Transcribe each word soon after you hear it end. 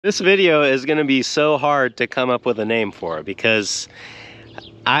This video is going to be so hard to come up with a name for because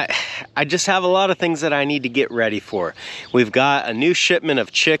I just have a lot of things that I need to get ready for. We've got a new shipment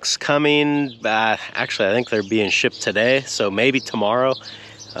of chicks coming. Actually, I think they're being shipped today, so maybe tomorrow.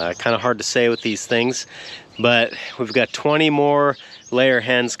 Kind of hard to say with these things, but we've got 20 more layer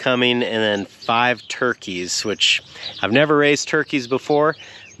hens coming and then 5 turkeys, which I've never raised turkeys before,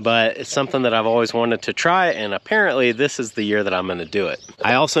 but it's something that I've always wanted to try, and apparently this is the year that I'm gonna do it.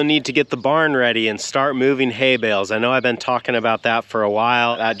 I also need to get the barn ready and start moving hay bales. I know I've been talking about that for a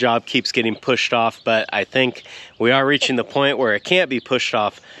while. That job keeps getting pushed off, but I think we are reaching the point where it can't be pushed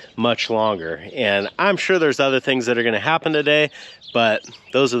off much longer. And I'm sure there's other things that are gonna happen today, but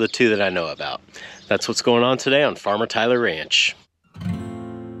those are the 2 that I know about. That's what's going on today on Farmertylerranch.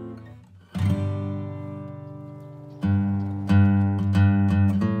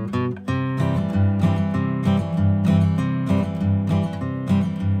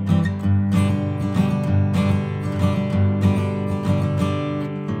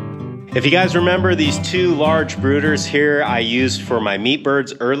 If you guys remember, these 2 large brooders here I used for my meat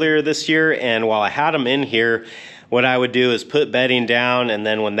birds earlier this year, and while I had them in here, what I would do is put bedding down, and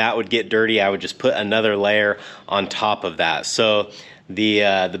then when that would get dirty, I would just put another layer on top of that. So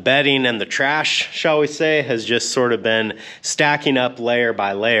the bedding and the trash, shall we say, has just sort of been stacking up layer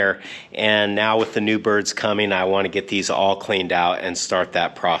by layer, and now with the new birds coming, I want to get these all cleaned out and start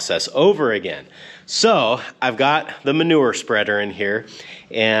that process over again. So I've got the manure spreader in here,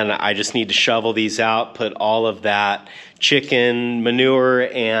 and I just need to shovel these out, put all of that chicken manure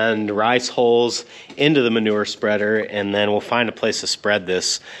and rice hulls into the manure spreader, and then we'll find a place to spread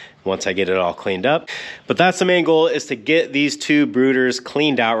this once I get it all cleaned up. But that's the main goal, is to get these 2 brooders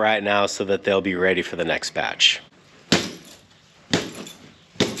cleaned out right now so that they'll be ready for the next batch.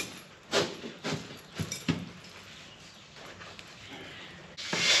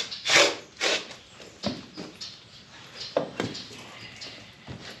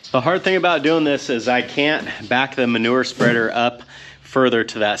 The hard thing about doing this is I can't back the manure spreader up further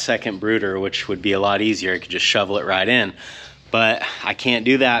to that second brooder, which would be a lot easier. I could just shovel it right in. But I can't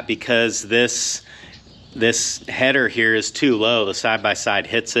do that because this header here is too low. The side-by-side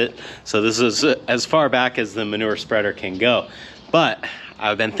hits it. So this is as far back as the manure spreader can go. But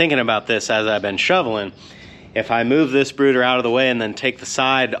I've been thinking about this as I've been shoveling. If I move this brooder out of the way and then take the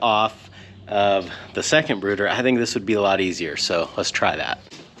side off of the second brooder, I think this would be a lot easier. So let's try that.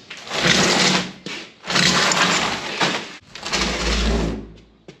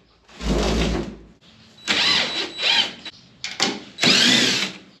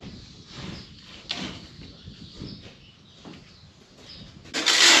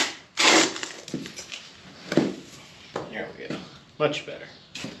 There we go. Much better.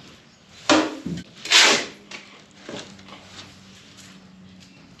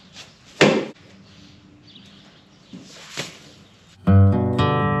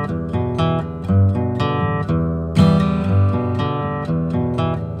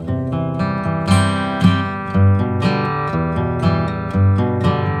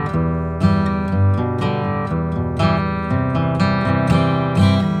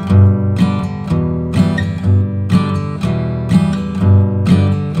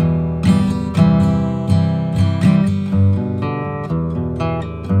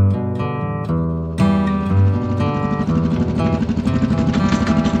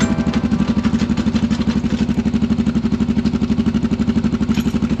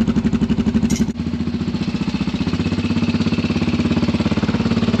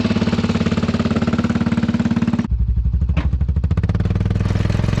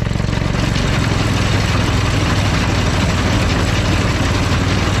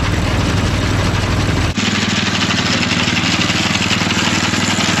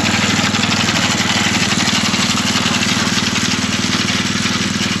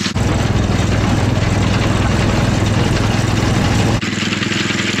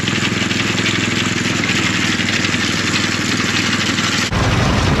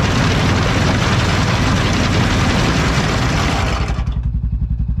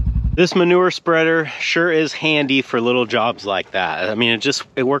 This manure spreader sure is handy for little jobs like that. I mean,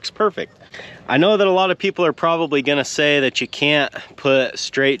 it works perfect. I know that a lot of people are probably gonna say that you can't put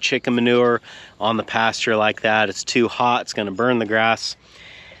straight chicken manure on the pasture like that. It's too hot, it's gonna burn the grass.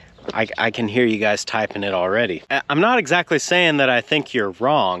 I can hear you guys typing it already. I'm not exactly saying that I think you're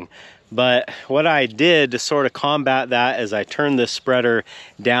wrong, but what I did to sort of combat that is I turned this spreader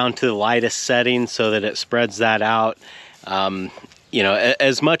down to the lightest setting so that it spreads that out. You know,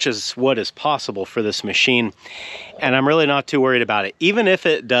 as much as what is possible for this machine. And I'm really not too worried about it. Even if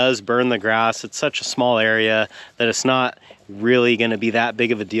it does burn the grass, it's such a small area that it's not really going to be that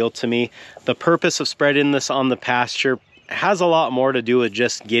big of a deal to me. The purpose of spreading this on the pasture has a lot more to do with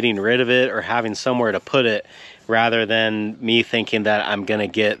just getting rid of it or having somewhere to put it, rather than me thinking that I'm gonna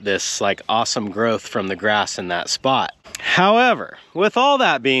get this like awesome growth from the grass in that spot. However, with all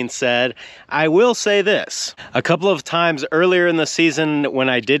that being said, I will say this. A couple of times earlier in the season when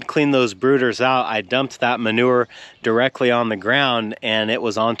I did clean those brooders out, I dumped that manure directly on the ground, and it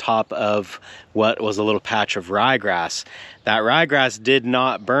was on top of what was a little patch of ryegrass. That ryegrass did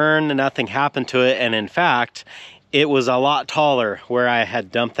not burn, nothing happened to it, and in fact, it was a lot taller where I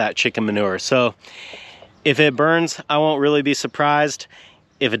had dumped that chicken manure. So if it burns, I won't really be surprised.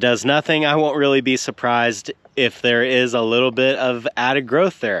 If it does nothing, I won't really be surprised. If there is a little bit of added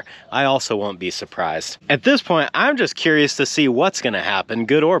growth there, I also won't be surprised. At this point, I'm just curious to see what's gonna happen,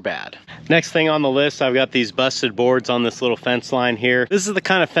 good or bad. Next thing on the list, I've got these busted boards on this little fence line here. This is the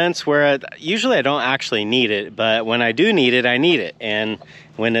kind of fence where usually I don't actually need it, but when I do need it, I need it. And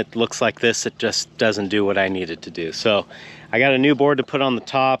when it looks like this, it just doesn't do what I need it to do. So I got a new board to put on the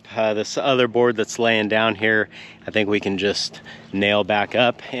top. This other board that's laying down here, I think we can just nail back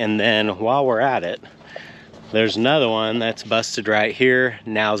up. And then while we're at it, there's another one that's busted right here.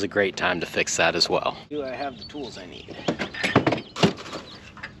 Now's a great time to fix that as well. Do I have the tools I need?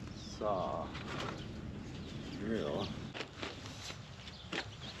 Saw, drill.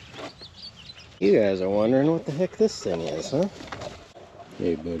 You guys are wondering what the heck this thing is, huh?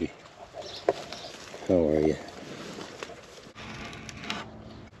 Hey, buddy. How are you?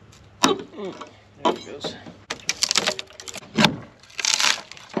 There it goes.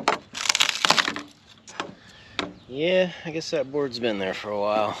 Yeah, I guess that board's been there for a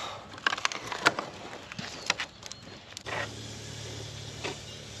while.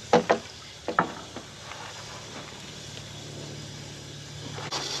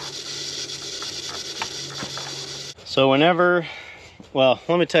 So whenever, well,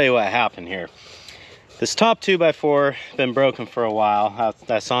 let me tell you what happened here. This top 2x4 been broken for a while.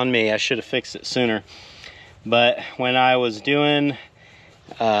 That's on me. I should have fixed it sooner. But when I was doing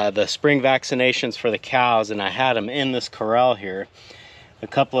the spring vaccinations for the cows, and I had them in this corral here, a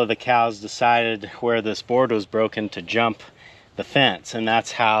couple of the cows decided where this board was broken to jump the fence, and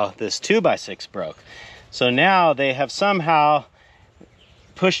that's how this 2x6 broke. So now they have somehow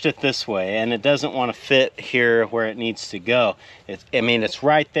pushed it this way, and it doesn't want to fit here where it needs to go. I mean, it's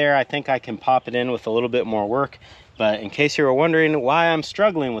right there. I think I can pop it in with a little bit more work, but in case you were wondering why I'm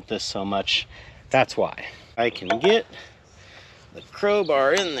struggling with this so much, that's why. I can get the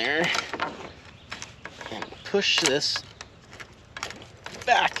crowbar in there and push this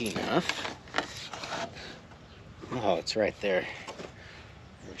back enough. Oh, it's right there.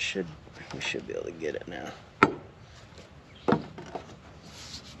 We should be able to get it now. Come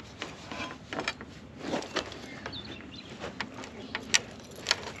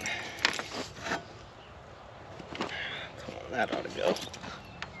on, that ought to go.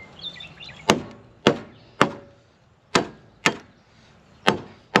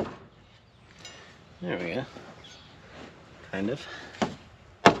 There we go. Kind of.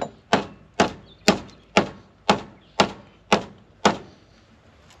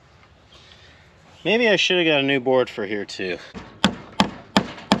 Maybe I should have got a new board for here too.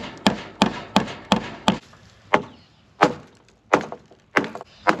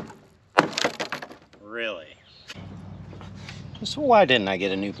 Really? So why didn't I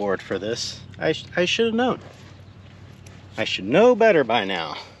get a new board for this? I should have known. I should know better by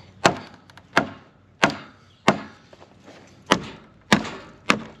now.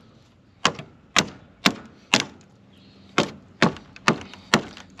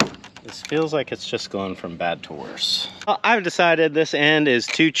 This feels like it's just going from bad to worse. Well, I've decided this end is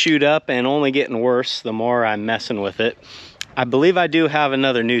too chewed up and only getting worse the more I'm messing with it. I believe I do have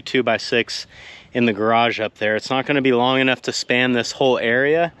another new 2x6 in the garage up there. It's not going to be long enough to span this whole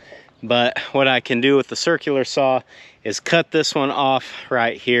area, but what I can do with the circular saw is cut this one off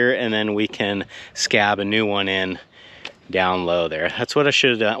right here, and then we can scab a new one in down low there. That's what I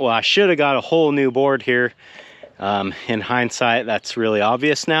should have done. Well, I should have got a whole new board here. In hindsight, that's really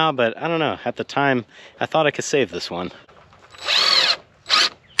obvious now, but I don't know. At the time, I thought I could save this one.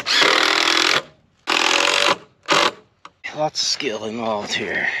 Lots of skill involved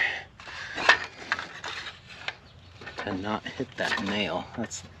here. And not hit that nail.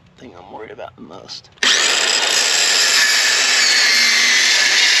 That's the thing I'm worried about the most.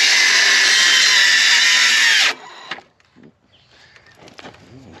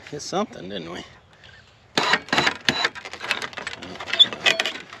 Hit something, didn't we?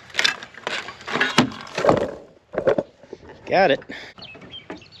 Got it.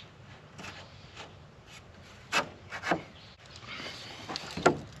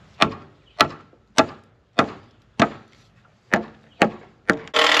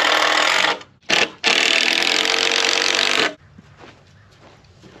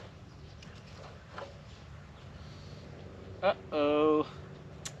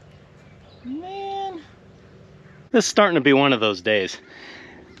 Man, this is starting to be one of those days.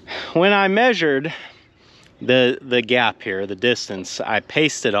 When I measured the gap here, the distance, I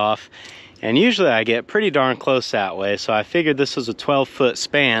paced it off, and usually I get pretty darn close that way, so I figured this was a 12-foot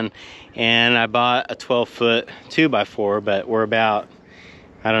span, and I bought a 12-foot 2x4, but we're about,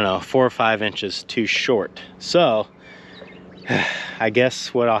 I don't know, 4 or 5 inches too short. So I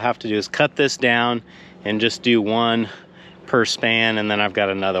guess what I'll have to do is cut this down and just do one per span, and then I've got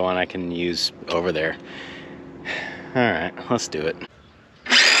another one I can use over there. All right, let's do it.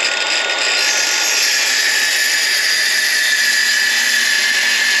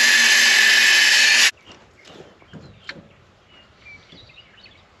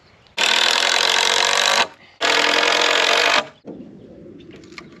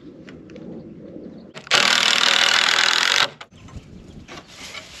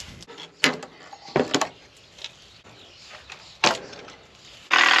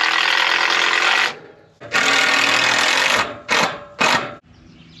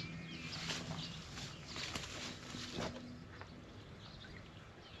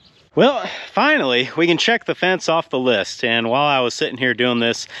 Well, finally, we can check the fence off the list. And while I was sitting here doing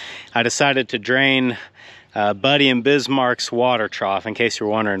this, I decided to drain Buddy and Bismarck's water trough, in case you're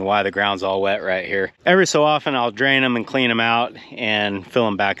wondering why the ground's all wet right here. Every so often, I'll drain them and clean them out and fill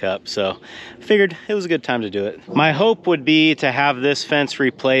them back up. So I figured it was a good time to do it. My hope would be to have this fence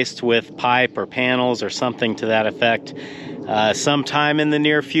replaced with pipe or panels or something to that effect sometime in the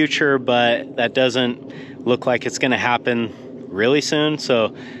near future, but that doesn't look like it's gonna happen really soon.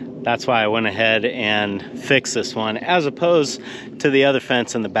 So that's why I went ahead and fixed this one, as opposed to the other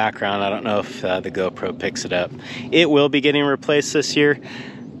fence in the background. I don't know if the GoPro picks it up. It will be getting replaced this year.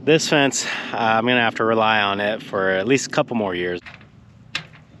 This fence, I'm gonna have to rely on it for at least a couple more years.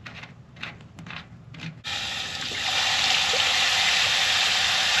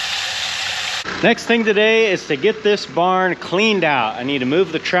 Next thing today is to get this barn cleaned out. I need to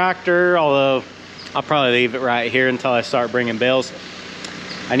move the tractor, although I'll probably leave it right here until I start bringing bales.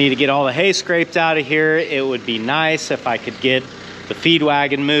 I need to get all the hay scraped out of here. It would be nice if I could get the feed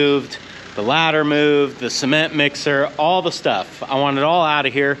wagon moved, the ladder moved, the cement mixer, all the stuff. I want it all out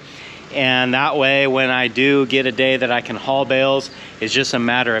of here. And that way, when I do get a day that I can haul bales, it's just a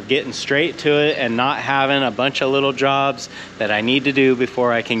matter of getting straight to it and not having a bunch of little jobs that I need to do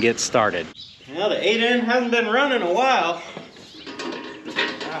before I can get started. Well, the 8N hasn't been running a while.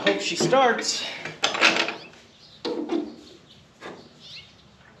 I hope she starts.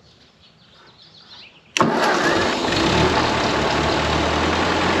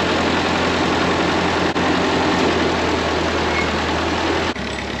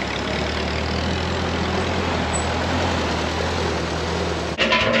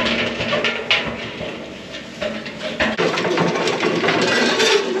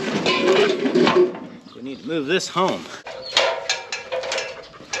 Move this home.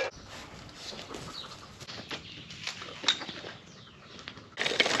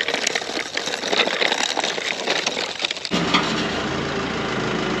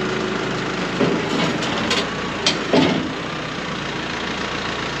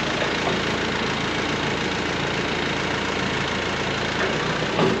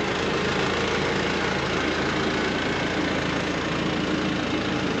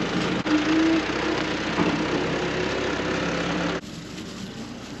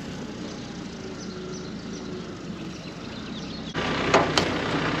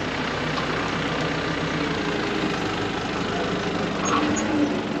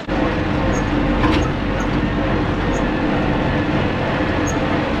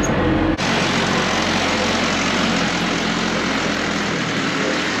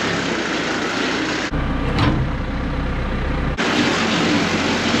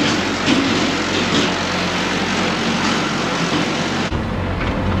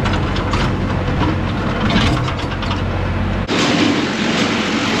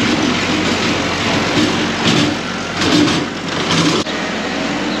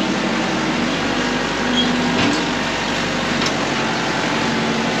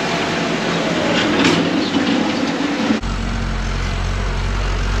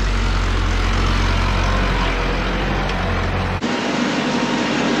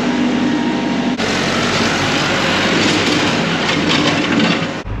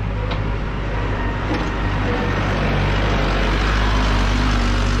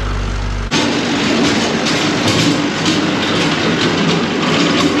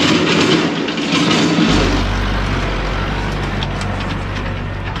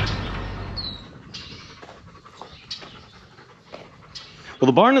 Well,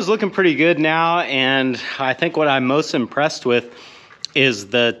 the barn is looking pretty good now, and I think what I'm most impressed with is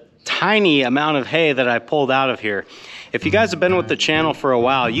the tiny amount of hay that I pulled out of here. If you guys have been with the channel for a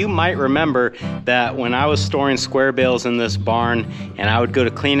while, you might remember that when I was storing square bales in this barn and I would go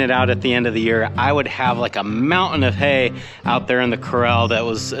to clean it out at the end of the year, I would have like a mountain of hay out there in the corral that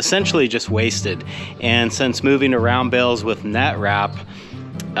was essentially just wasted. And since moving to round bales with net wrap,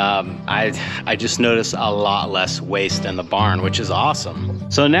 I just noticed a lot less waste in the barn, which is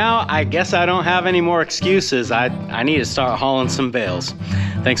awesome. So now I guess I don't have any more excuses. I need to start hauling some bales.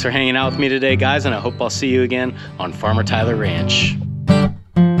 Thanks for hanging out with me today, guys, and I hope I'll see you again on Farmer Tyler Ranch.